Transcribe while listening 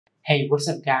Hey, what's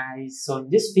up guys? So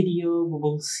in this video, we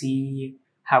will see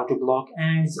how to block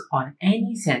ads on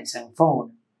any Samsung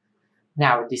phone.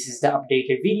 Now, this is the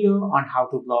updated video on how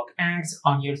to block ads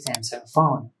on your Samsung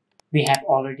phone. We have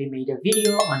already made a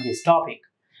video on this topic,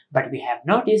 but we have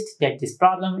noticed that this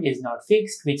problem is not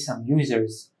fixed with some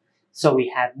users. So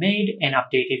we have made an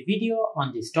updated video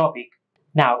on this topic.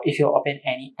 Now, if you open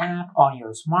any app on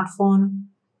your smartphone,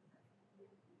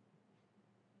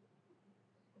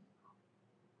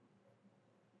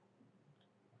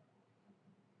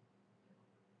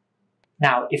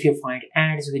 Now, if you find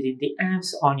ads within the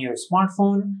apps on your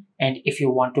smartphone, and if you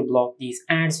want to block these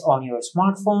ads on your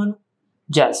smartphone,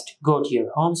 just go to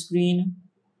your home screen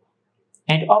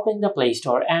and open the Play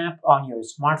Store app on your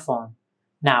smartphone.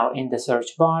 Now, in the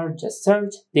search bar, just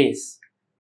search this.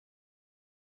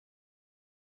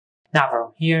 Now,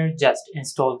 from here, just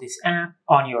install this app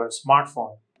on your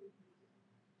smartphone.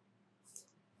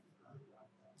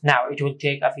 Now, it will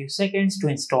take a few seconds to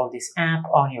install this app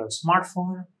on your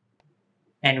smartphone.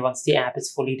 And once the app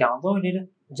is fully downloaded,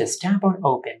 just tap on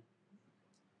open.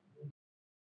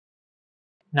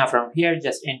 Now from here,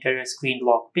 just enter a screen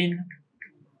lock pin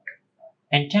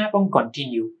and tap on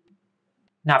continue.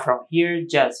 Now from here,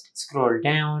 just scroll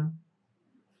down.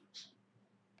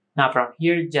 Now from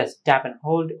here, just tap and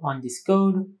hold on this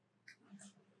code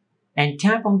and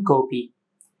tap on copy.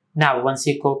 Now once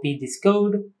you copy this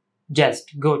code,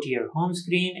 just go to your home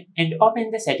screen and open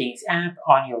the settings app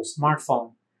on your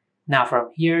smartphone. Now from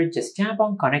here, just tap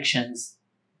on connections.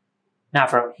 Now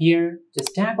from here,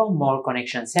 just tap on more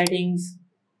connection settings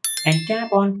and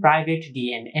tap on private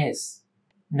DNS.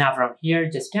 Now from here,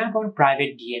 just tap on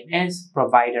private DNS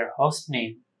provider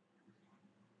hostname.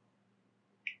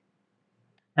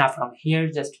 Now from here,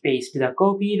 just paste the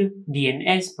copied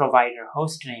DNS provider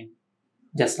hostname,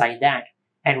 just like that.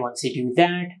 And once you do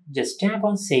that, just tap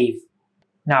on save.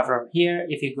 Now from here,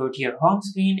 if you go to your home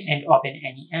screen and open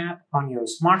any app on your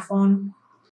smartphone,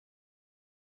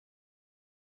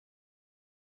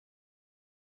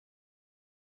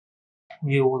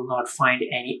 you will not find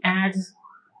any ads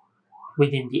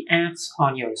within the apps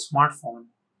on your smartphone.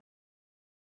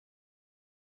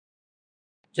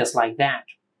 Just like that.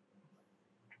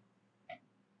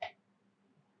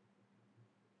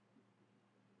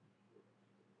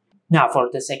 Now for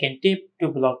the second tip to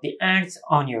block the ads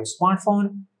on your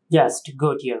smartphone, just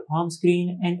go to your home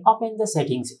screen and open the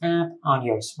settings app on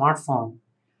your smartphone.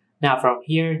 Now from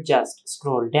here, just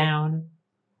scroll down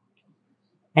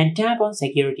and tap on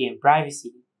security and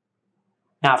privacy.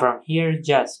 Now from here,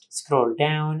 just scroll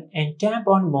down and tap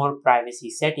on more privacy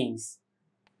settings.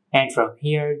 And from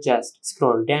here, just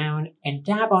scroll down and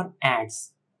tap on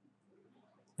ads.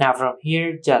 Now from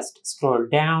here, just scroll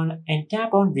down and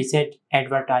tap on Reset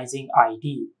Advertising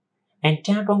ID and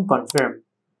tap on Confirm.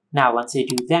 Now once you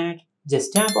do that,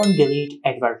 just tap on Delete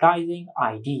Advertising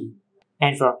ID.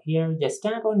 And from here, just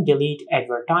tap on Delete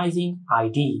Advertising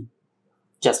ID.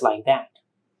 Just like that.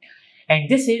 And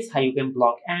this is how you can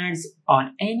block ads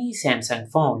on any Samsung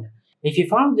phone. If you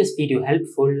found this video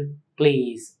helpful,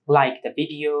 please like the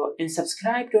video and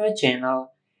subscribe to our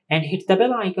channel and hit the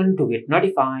bell icon to get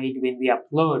notified when we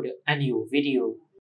upload a new video.